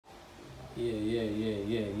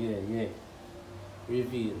Yeah.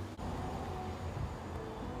 Reveal.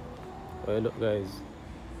 Well, look, guys.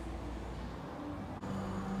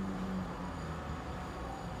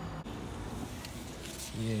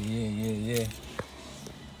 Yeah.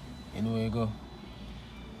 You know where you go.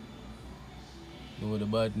 You know the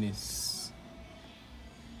badness.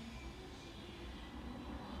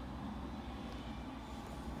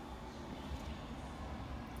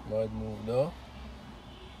 Bad move though.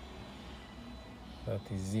 That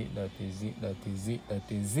is it.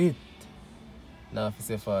 Now if you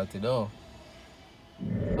say 40 though.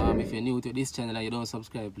 If you're new to this channel and you don't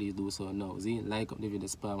subscribe, please do so now. See, like up the video,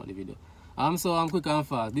 spam up the video. So I'm quick and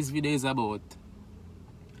fast. This video is about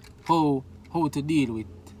how to deal with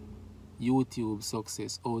YouTube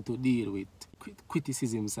success, how to deal with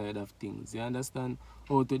criticism side of things. You understand?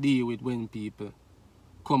 How to deal with when people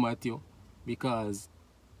come at you, because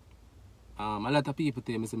a lot of people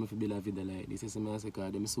tell me say me fi build a video like this. They say me say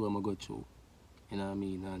cause them saw me go through. You know what I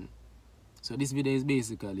mean? And so this video is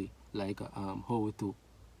basically like how to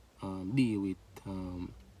deal with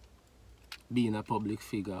being a public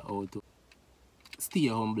figure, how to stay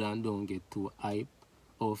humble and don't get too hype,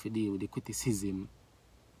 how to deal with the criticism,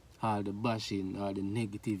 all the bashing, all the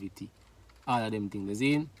negativity, all of them things.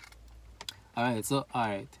 See?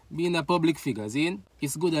 Alright, being a public figure, see?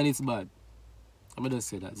 It's good and it's bad. I'm just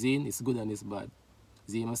say that. See? It's good and it's bad.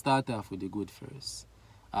 See, I start off with the good first.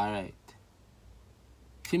 Alright.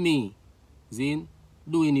 For me, see,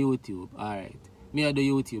 doing YouTube, alright. Me I do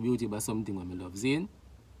YouTube is something I love, see?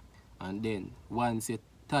 And then once you're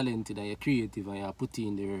talented and you're creative and you're putting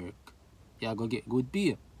in the work, you're going to get good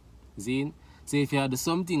pay. See? So if you do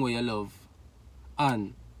something where you love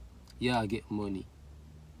and you get money,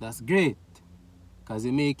 that's great. Because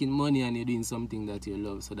you're making money and you're doing something that you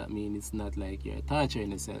love, so that means it's not like you're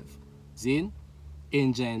torturing yourself. See?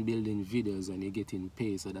 Enjoying building videos and you're getting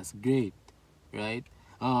paid, so that's great. Right?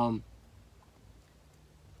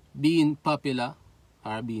 Being popular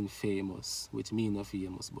or being famous, which means not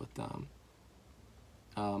famous, but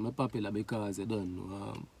I'm popular because I don't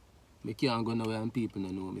know. I can't go nowhere and people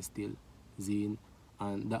don't know me still. Zine,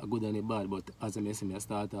 and that good and the bad, but as I say, I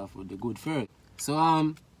start off with the good first. So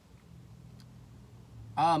I'm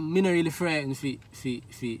not really frightened for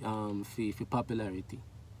popularity.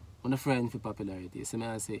 I'm not frightened for popularity. So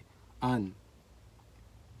I say, and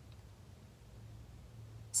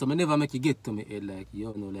so I never make you get to me head like,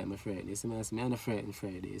 you know, like my Friday. So I say, I'm not frightened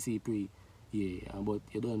Friday. See, but you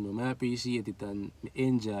don't know, I appreciate it and I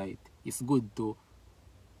enjoy it. It's good to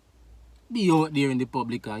be out there in the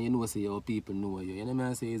public and you know, say how people know you. You know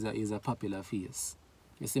what I say? It's a popular face.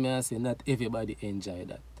 You see me, I say not everybody enjoy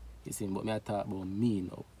that. You see, but I talk about me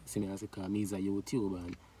now. You see me, I say, because me is a YouTuber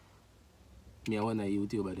and me I want a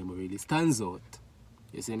YouTuber that really stands out.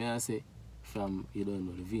 You see me, I say, from, you don't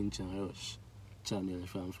know, the Vinch and Rush channel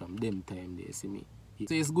from them time there, you see me.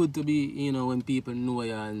 So it's good to be, you know, when people know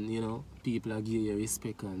you and, you know, people are give you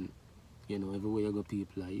respect and, you know, everywhere you go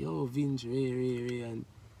people like, yo, Vinch, Ray, and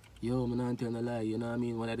yo, I'm not telling a lie, you know what I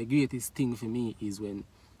mean? One of the greatest things for me is when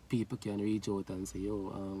people can reach out and say,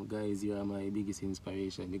 yo, guys, you are my biggest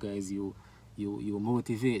inspiration. You guys, you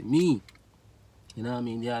motivate me. You know what I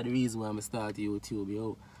mean? They are the reason why I start YouTube,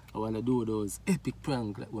 yo. I want to do those epic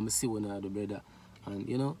pranks like when I see one of the brother. And,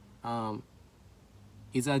 you know,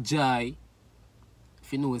 it's a joy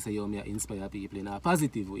if you know say, yo, me inspire people in a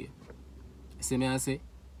positive way. You see me, I say?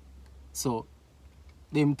 So,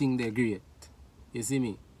 them think they're great. You see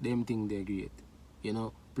me? Them think they're great. You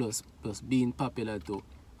know, plus being popular too,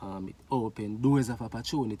 it open doors of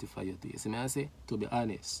opportunity for you too. You see me, I say? To be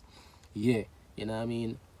honest. Yeah, you know what I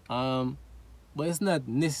mean? But it's not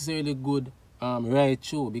necessarily good right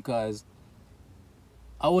through, because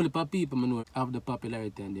a whole heap of people know have the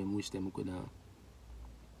popularity and them wish them could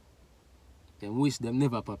them wish them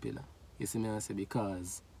never popular. You see me, I say?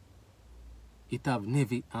 Because it have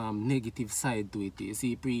negative side to it. You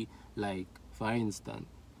see, like for instance,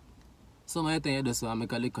 some of the time you just want to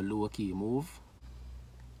make a little low key move.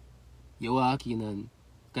 You walk in and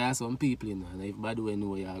cause some people in and if bad way know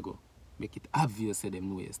where you go, make it obvious that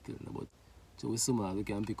them know you still know. But so with somehow we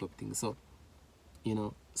can pick up things. So, you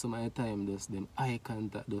know, some of the time just them eye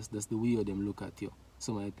contact, just the way them look at you.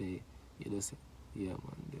 Some of the time you just say, yeah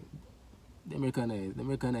man, them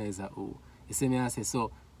recognize that, oh. You see me, I say,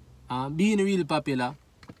 so being real popular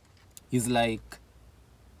is like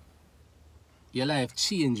your life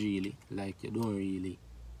change really. Like you don't really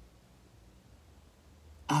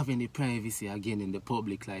have any privacy again in the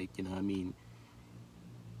public, like, you know what I mean?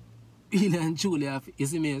 Really and truly, you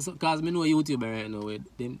see me, so, cause me know a YouTuber right now,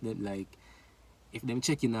 them like, if them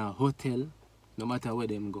check in a hotel, no matter where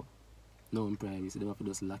them go, no privacy. Them have to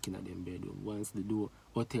just lock in at them bedroom. Once the door,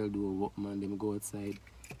 hotel door open and them go outside.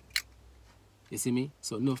 You see me?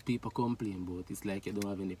 So enough people complain about it's like you don't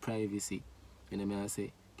have any privacy. You know what I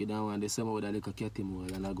say? You don't want the summer with a little cat more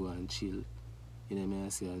and I go and chill. You know what I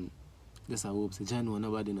say? And just I hope say John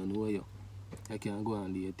nobody don't know you. I can't go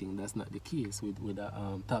and do your thing. That's not the case with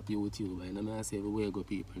a top YouTuber. You know what I say? Everywhere go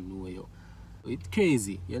people know you. It's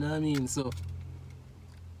crazy, you know what I mean? So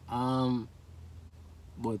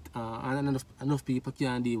but enough people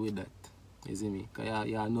can't deal with that. You see me? Because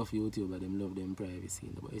yeah, enough YouTubers them love them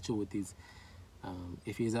privacy. But the truth is,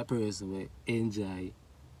 if he's a person who enjoy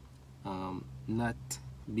not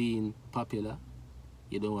being popular,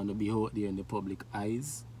 you don't want to be out there in the public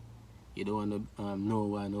eyes, you don't want to no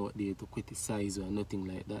one out there to criticize you or nothing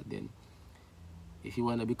like that, then if you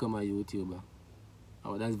want to become a YouTuber, I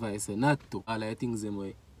would advise you not to. All the things them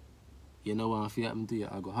way you know want to happen to you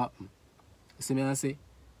are going to happen. You see me I say?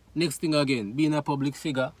 Next thing again, being a public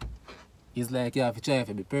figure is like you have to try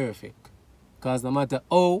to be perfect. Because no matter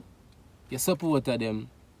how you support them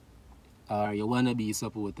or you want to be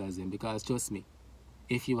supporters them, because trust me,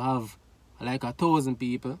 if you have like 1,000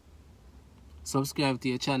 people subscribe to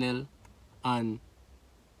your channel and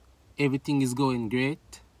everything is going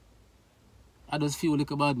great, I just feel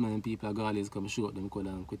like a bad man people are always come show them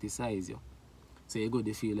color and criticize you. So you go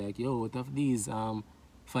to feel like, yo, out of these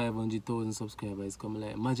 500,000 subscribers come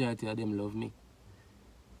like majority of them love me.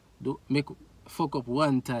 Do make fuck up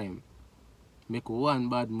one time, make one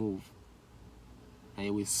bad move, and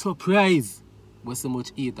you will surprise where so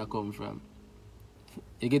much hate come from.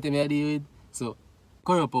 You get me idea with? So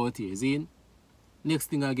corrupt out here, see? Next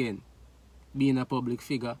thing again, being a public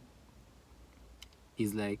figure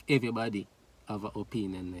is like everybody have an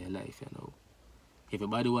opinion in your life, you know.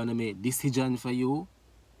 Everybody want to make decision for you.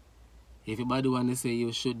 Everybody want to say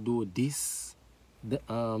you should do this.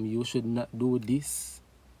 You should not do this.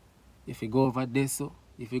 If you go over this, so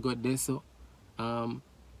if you got this, so don't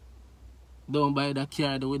buy that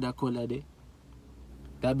car with that color there.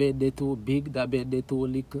 That bed they too big, that bed they too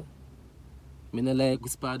little. I don't like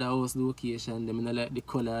this part of the house location. I don't like the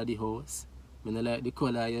color of the house. I don't like the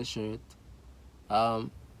color of your shirt.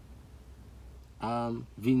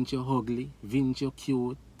 Vince you ugly, Vince you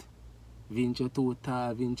cute, Vince you too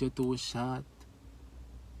tall, Vince you too short.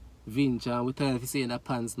 Vince, we tell if you say in the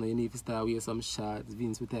pants now, you need to start wear some shorts.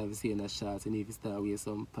 Vince, we tell if you say in the shorts, you need to start wear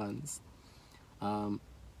some pants.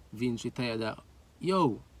 Vince, we tell that,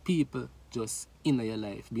 yo, people just in your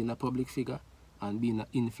life, being a public figure and being an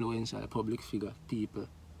influential public figure, people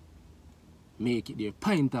make it their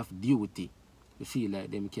point of duty to feel like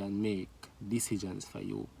them can make decisions for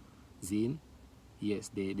you. Zine?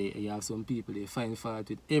 Yes, you have some people, they find fault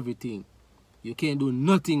with everything. You can't do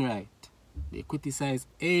nothing right. They criticize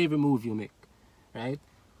every move you make, right?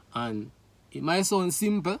 And it might sound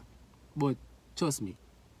simple, but trust me,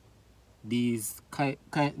 these type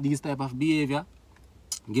of behavior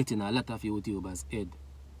get in a lot of YouTubers' head.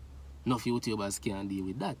 Enough YouTubers can't deal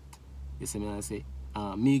with that. You see me I say,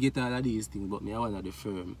 me get all of these things, but me I one of the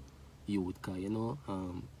firm youth, because you know,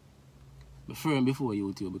 me firm before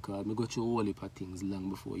YouTube, because me go through a whole heap of things long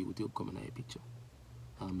before YouTube come in a picture.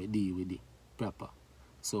 And me deal with it proper.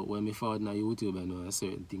 So when me forward on YouTube, I know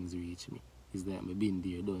certain things reach me. It's like me been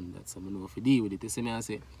there, done that, so I know if I deal with it. You see me I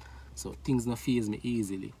say, so things not faze me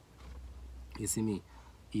easily. You see me?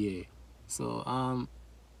 Yeah. So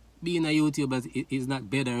being a YouTuber is not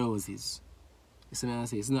bed of roses. You see me I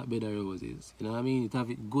say, it's not bed of roses. You know what I mean? It have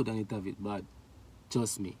it good and it have it bad.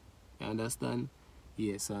 Trust me. You understand?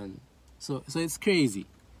 Yes, and so it's crazy. You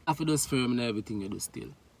have to just firm in everything you do still.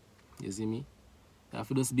 You see me? You have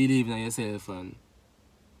to just believe in yourself and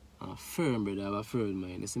firm, brother, have a firm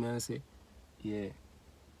mind. You see me I say? Yeah.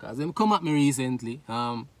 Because them come at me recently.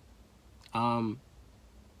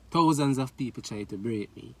 Thousands of people try to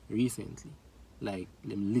break me recently. Like,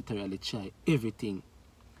 them literally try everything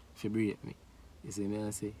to break me. You see me I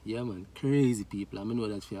say? Yeah, man, crazy people. I know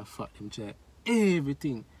that for a fact, them try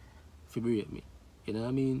everything to break me. You know what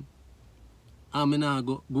I mean? I'm not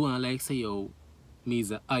go on like say, yo,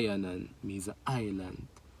 me's a iron and me's a island.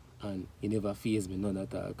 And he never faze me none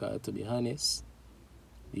at all. Because to be honest,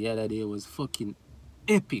 the other day was fucking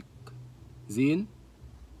epic. Zine?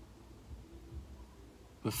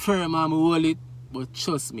 My firm and my wallet, but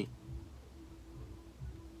trust me.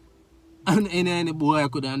 And any boy I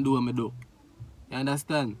couldn't do what I do. You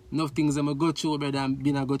understand? Enough things I'm go through, brother, and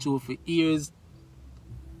been a go through for years.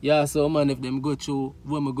 Yeah, so man, if them go through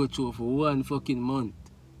what I go through for one fucking month,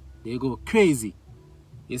 they go crazy.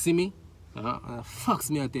 You see me?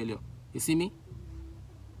 Fucks me, I tell you. You see me?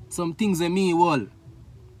 Some things are me wall. And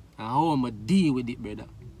how I'ma deal with it, brother.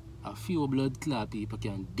 a few blood clot people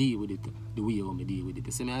can deal with it the way how me deal with it.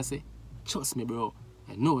 You see me I say? Trust me, bro.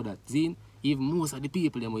 I know that. Zine, even most of the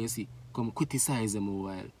people them you see come criticize them a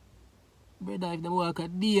while. Brother, if them walk a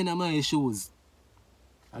day in my shoes,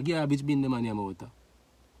 a garbage bin them on your mouth.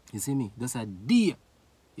 You see me? That's a day.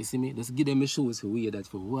 You see me? Just give them a shoes for wear that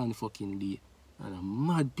for one fucking day. And a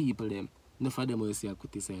mad people them. Enough of them will see a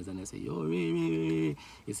criticize and I say, yo, Ray.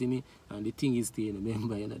 You see me? And the thing is still,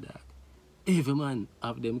 remember, you know, that every man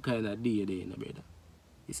have them kind of day there, you know, brother.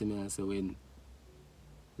 You see me? I say, when,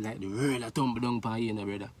 like the world a tumble down upon you know,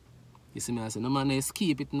 brother. You see me? I say, no man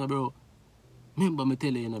escape it, no, bro. Remember me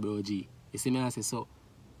tell you, know, bro, G. You see me? I say, so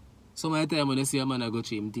my time when I see a man I go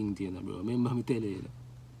through him thing to you, know, bro. Remember me tell you, know.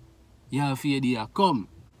 You have fear there, come.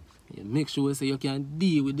 You make sure say you can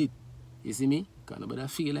deal with it. You see me? Because nobody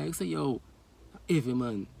feel like say, yo, every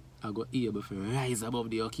man I got able to rise above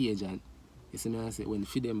the occasion. You see me? I say, when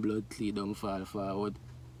feed them blood clear down fall forward.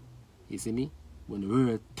 You see me? When the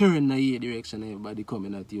world turn in your direction, everybody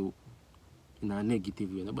coming at you in a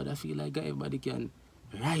negative way. Nobody feel like everybody can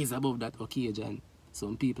rise above that occasion.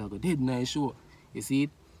 Some people are go dead nice show. You see it?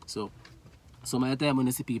 So my time when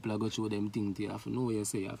you see people go through them things, you have to know what you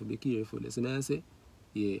say, you have to be careful. You see me I say?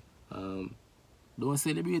 Yeah. Don't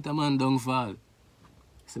celebrate a man downfall.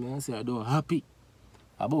 See me I say I don't happy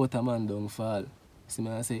about a man downfall. See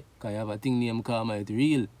me I say, because you have a thing named karma, it's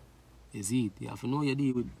real. You see it? You have to know you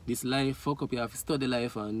deal with this life, fuck up, you have to study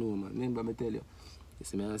life and know, man. Remember me tell you. You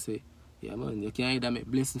see me I say, yeah man, you can't either make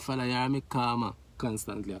blessing follow you or make karma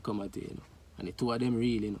constantly come at you, you know. And the two of them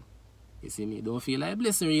real, you know. You see me? Don't feel like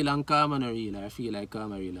blessing real and karma not real, or feel like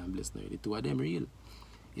karma real and blessing not real. The two of them real.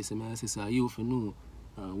 You see me I say, so you for know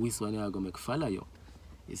which one you are going to make follow you.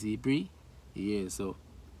 You see, pre? Yeah, so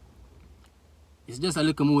it's just a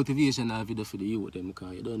little motivational video for the youth them,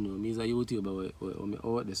 because you don't know, me as a YouTuber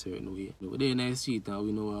who out the certain way. But they're in the street and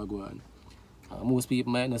we know what go on. Most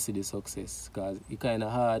people might not see the success, because it's kind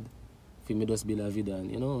of hard for me just build a video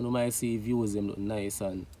and, you know, you might see views them look nice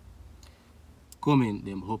and comment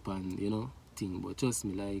them up and, you know, thing. But trust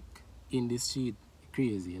me, like, in the street,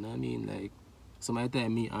 crazy, you know what I mean? Like, some of the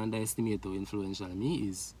time me underestimate how influential me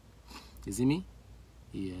is. You see me?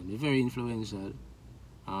 Yeah, me very influential.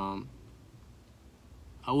 A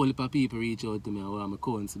whole heap of people reach out to me and want me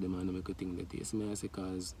count to them and make a thing that they see me I say,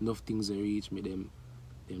 because enough things they reach me, them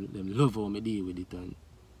love how me deal with it and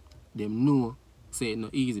them know say it's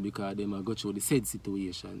not easy because them a go through the said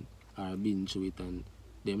situation or been through it, and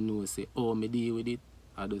them know say how me deal with it,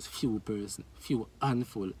 or those few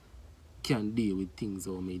handful can deal with things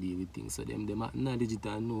how me deal with things. So them acknowledge it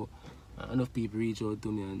and know. Enough people reach out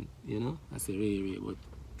to me and, you know, I say Ray,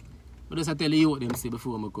 but just I tell you what them say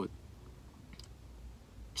before I cut.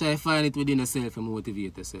 Try to find it within yourself and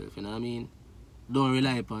motivate yourself, you know what I mean? Don't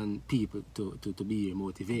rely upon people to be your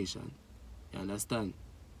motivation. You understand?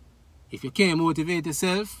 If you can't motivate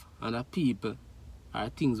yourself and the people or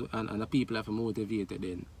things and the people have to motivate you,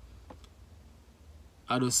 then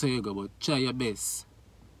I don't say you go, but try your best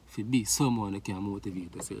to be someone who can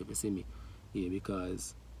motivate yourself, you see me? Yeah,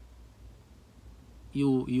 because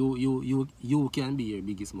you can be your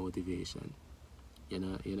biggest motivation. You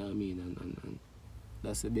know what I mean? And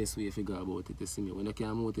that's the best way to figure about it, you see me? When you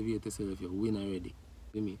can motivate yourself, you win already.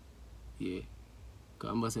 See me? Yeah.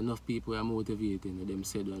 Because enough people are motivating and them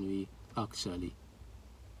said when we actually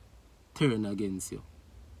turn against you.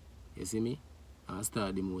 You see me? And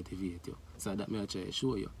start to motivate you. So that may I try to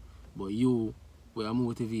show you. But you will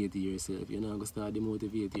motivate yourself. You're not going to start to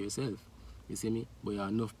motivate yourself. You see me? But you have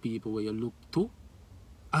enough people where you look to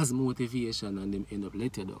as motivation and them end up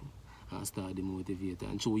let you down. And start the motivate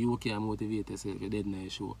and show you can motivate yourself, you're dead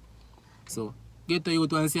nice show. So get to you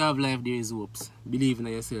once you have life, there is hopes. Believe in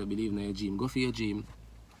yourself, believe in your dream. Go for your dream.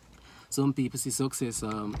 Some people see success,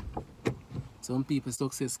 some people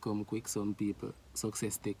success come quick, some people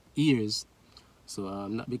success take years. So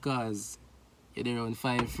not because you're there around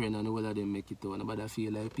 5 friends and all of them make it out. Nobody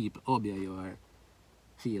feel like people obvious you are.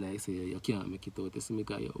 Feel like say you can't make it out. You see me,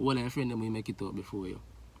 because all of your friends will make it out before you.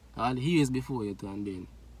 All years before you too, and then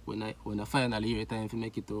when I finally hear time to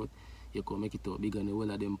make it out, you can make it out bigger than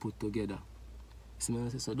all of them put together. You see me, I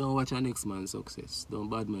say, so don't watch your next man's success. Don't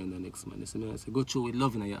bad mind the next man. You see me, I say, go through with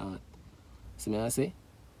love in your heart. You see me, I say,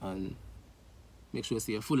 and make sure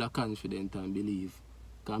you are full of confidence and believe.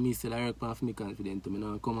 Because me still work for me confident. I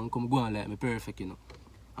don't come go on like me perfect, you know.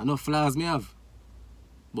 I know flaws me have,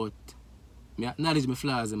 but I acknowledge my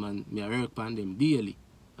flaws, man. I work on them daily.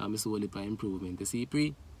 And I solely for improvement. You see,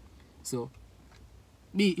 pre? So,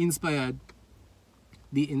 be inspired.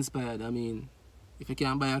 Be inspired. I mean, if you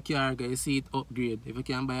can buy a car, you see it upgrade. If you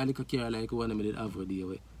can buy a little car like one I did have a day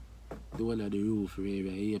away, the whole of the roof, Ray,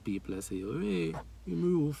 and you hear people say, oh, Ray, him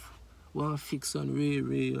roof, want fix on Ray,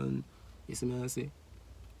 and you see me I say,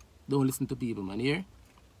 don't listen to people, man, here.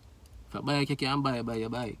 If a bike you can buy your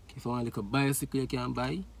bike. If you want like a bicycle you can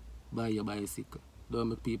buy your bicycle. Don't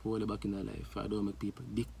make people hold you back in your life. Or don't make people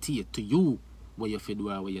dictate to you what you should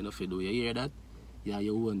do or what you not should do. You hear that? You are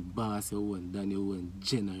your own boss, your own dan, your own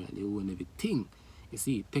general, your own everything. You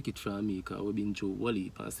see, take it from me because we've been through a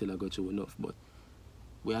heap and still I got through enough. But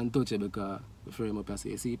we untouchable because we frame up and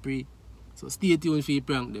say, see, pre. So stay tuned for your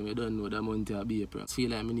prank them. You don't know that month will be a prank. Feel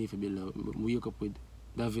like I need to build up. Wake up with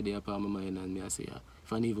that video upon my mind and me I say,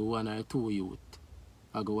 if I need one or two youth,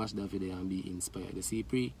 I go watch that video and be inspired. You see,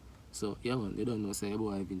 pre? So, yeah, man, they don't know, say,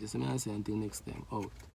 boy, I've been just, I say, until next time, out.